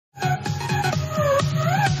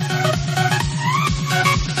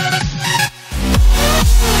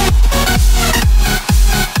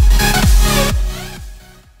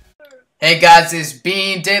Hey guys, it's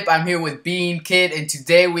Bean Dip. I'm here with Bean Kid, and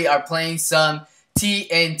today we are playing some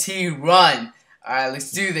TNT Run. All right,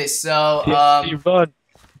 let's do this. So, TNT Run.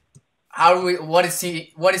 how do we? What is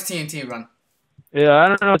TNT Run? Yeah, I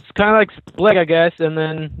don't know. It's kind of like Split, I guess, and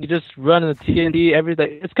then you just run in the TNT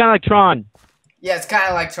everything. It's kind of like Tron. Yeah, it's kind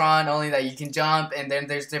of like Tron, only that you can jump, and then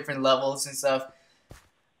there's different levels and stuff.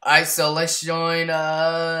 All right, so let's join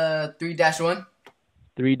 3-1.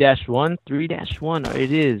 3-1, 3-1.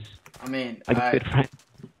 It is. I mean, Like a good friend.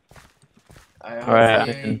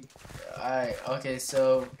 Alright, okay,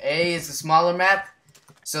 so A is the smaller map.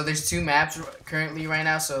 So there's two maps currently right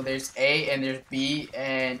now. So there's A and there's B,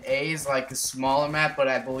 and A is like a smaller map, but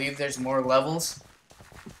I believe there's more levels.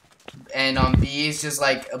 And on B is just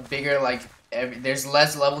like a bigger, like there's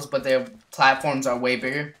less levels, but their platforms are way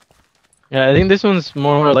bigger. Yeah, I think this one's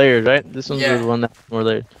more layered, right? This one's the one that's more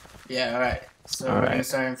layered. Yeah, alright. So we're gonna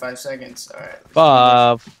start in 5 seconds. Alright.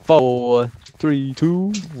 5, 4, 3,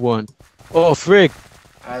 2, 1. Oh, frick.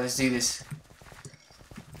 Alright, let's do this.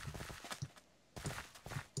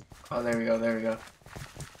 Oh, there we go, there we go.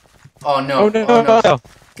 Oh no, oh, no.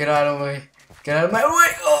 Get out of the way. Get out of my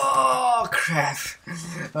way. Oh, crap.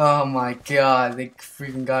 Oh my god, they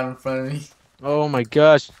freaking got in front of me. Oh my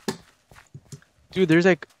gosh. Dude, there's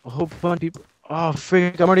like a whole bunch of people. Oh,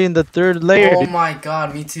 frick, I'm already in the 3rd layer. Oh dude. my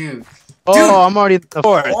god, me too. Oh, Dude. I'm already in the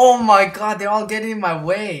 4th. Oh my god, they're all getting in my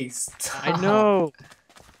way. Stop. I know.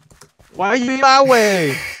 Why are you in my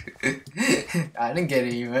way? I didn't get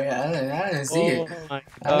it, man. I didn't see it. My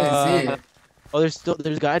I didn't see it. Oh,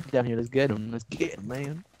 there's guys down here. Let's get him. Let's get him,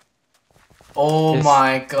 man. Oh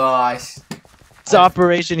my gosh. It's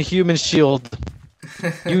Operation Human Shield.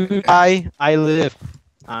 I live.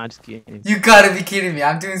 Ah, just kidding. You gotta be kidding me.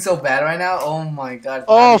 I'm doing so bad right now. Oh my god.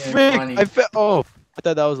 Oh, frick. I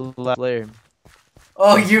thought that was the last layer.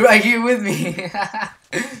 Oh, you're right here with me.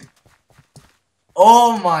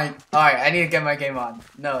 Oh my. Alright, I need to get my game on.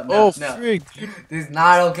 No. Frick, dude. This is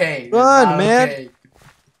not okay. Run, man. Okay.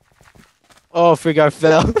 Oh, frick, I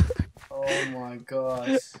fell. Oh my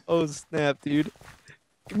gosh. Oh, snap, dude.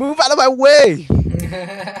 Move out of my way.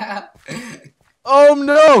 Oh,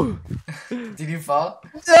 no. Did you fall?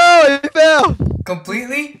 No, I fell.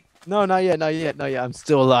 Completely? No, not yet. I'm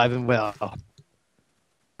still alive and well.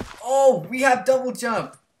 Oh, we have double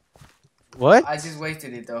jump. What? I just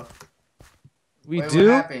wasted it though. Wait, What do?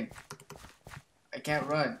 happened? I can't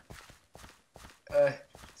run.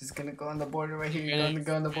 Just gonna go on the border right here. You're gonna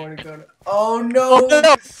go on the border. Oh no! Oh,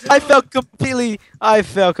 no! I fell completely. Oh,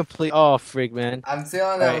 frig, man. I'm still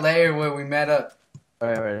on that layer where we met up.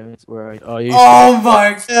 Alright. Where are you? Oh, you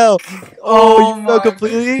my! fell. Oh, you fell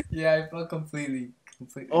completely? Yeah, I fell completely.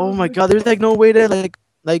 Oh my god, there's like no way to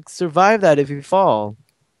like survive that if you fall.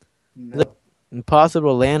 No. Like,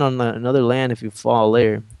 impossible to land on another land if you fall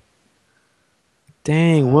there.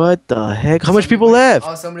 Dang, what the heck? How much people left?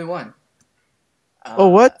 Oh, somebody won. Oh,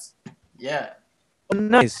 what? Yeah. Oh,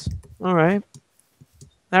 nice. Alright.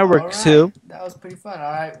 That works too. That was pretty fun.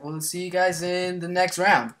 Alright, we'll see you guys in the next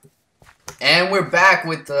round. And we're back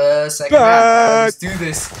with the second round. Let's do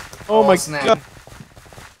this. Oh my snap. god.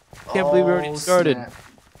 Can't believe we already started.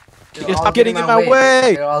 Stop getting in my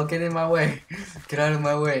way. They're all getting in my way. Get out of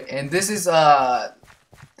my way. And this is the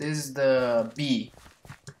B.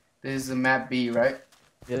 This is the map B, right?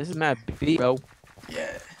 Yeah, this is map B, bro.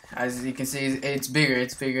 Yeah. As you can see, it's bigger.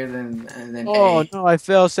 It's bigger than Oh A. no, I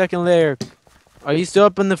fell 2nd layer. Are you still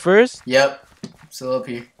up in the 1st? Yep. Still up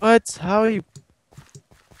here. What? How are you?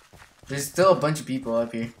 There's still a bunch of people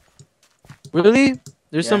up here. Really?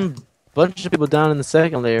 There's some bunch of people down in the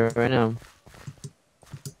 2nd layer right now.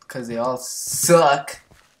 Because they all suck.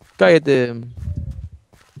 Got them.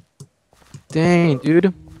 Dang,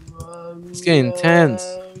 dude. It's getting intense.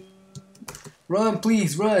 Run,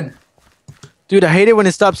 please, run. Dude, I hate it when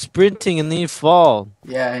it stops sprinting and then you fall.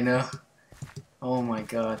 Yeah, I know. Oh my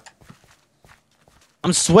god.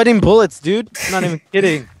 I'm sweating bullets, dude. I'm not even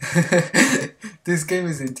kidding. This game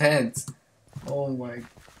is intense. Oh my.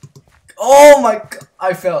 Oh my god.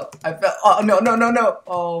 I fell. Oh, no.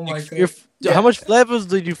 Oh my god. How much levels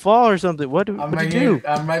did you fall or something? What did you do?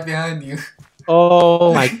 I'm right behind you.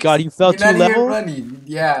 Oh my god, you fell 2 levels? You're running.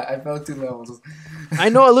 Yeah, I fell 2 levels. I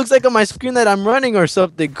know, it looks like on my screen that I'm running or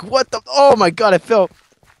something. What the? Oh my god, I fell.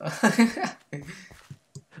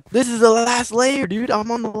 This is the last layer, dude. I'm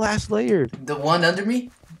on the last layer. The one under me?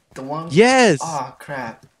 The one? Yes. Oh,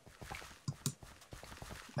 crap.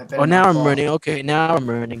 Oh, now I'm running. Okay, now I'm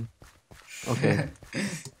running. Okay.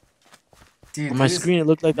 Dude, on my screen, it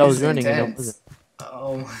looked like I was running. And I wasn't.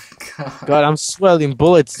 Oh my god. God, I'm sweating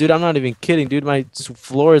bullets, dude. I'm not even kidding, dude. My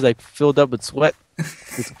floor is like filled up with sweat.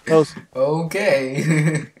 It's close.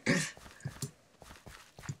 Okay.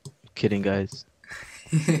 kidding, guys.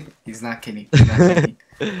 He's not kidding. He's not kidding.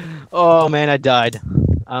 Oh man, I died.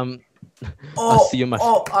 I'll see you in my.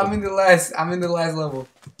 I'm in the last. I'm in the last level.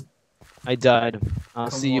 I died. I'll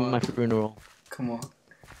Come see you in on. my funeral. Come on.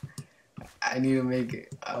 I need to make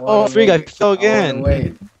it. I Oh, want to freak! I make it. fell I want again. to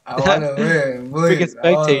win. I want to win. Freaking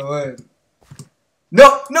I want spectate. to win.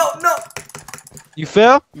 No, no, no. You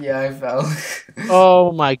fell? Yeah, I fell.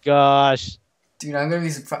 Oh my gosh. Dude, I'm gonna be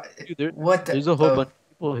surprised. Dude, What the? there's a whole Oh, bunch of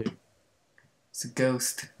people here. it's a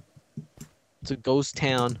ghost. It's a ghost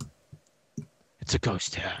town. It's a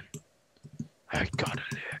ghost town. I gotta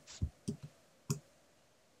live.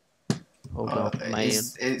 Hold up, man.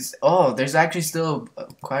 There's actually still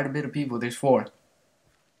quite a bit of people. There's 4.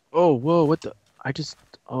 Oh, whoa, what the?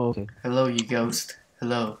 Oh, okay. Hello, you ghost.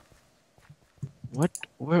 Hello. What?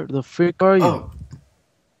 Where the frick are you? Oh,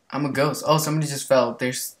 I'm a ghost. Oh, somebody just fell.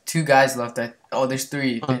 There's 2 guys left. There's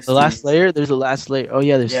 3. On There's the last layer? There's the last layer. Oh,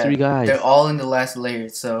 yeah, there's 3 guys. They're all in the last layer,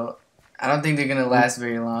 so I don't think they're gonna last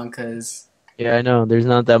very long, cause... Yeah, I know. There's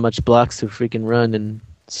not that much blocks to freaking run and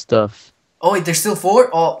stuff. Oh, wait, there's still 4?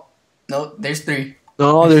 Oh, no, there's 3.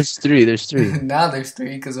 No, there's 3. There's 3. Now there's 3,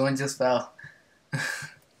 because 1 just fell.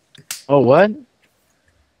 Oh, what?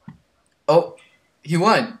 Oh, he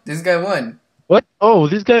won. This guy won. What? Oh,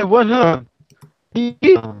 this guy won, huh?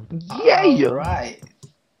 Yeah. Alright.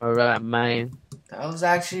 Alright, man. That was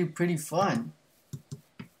actually pretty fun.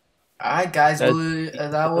 Alright, guys. That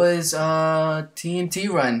was TNT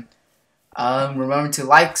Run. Remember to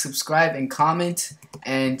like, subscribe, and comment.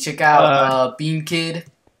 And check out Bean Kid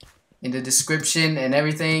in the description and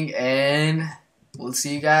everything. And we'll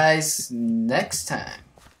see you guys next time.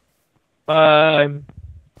 Bye.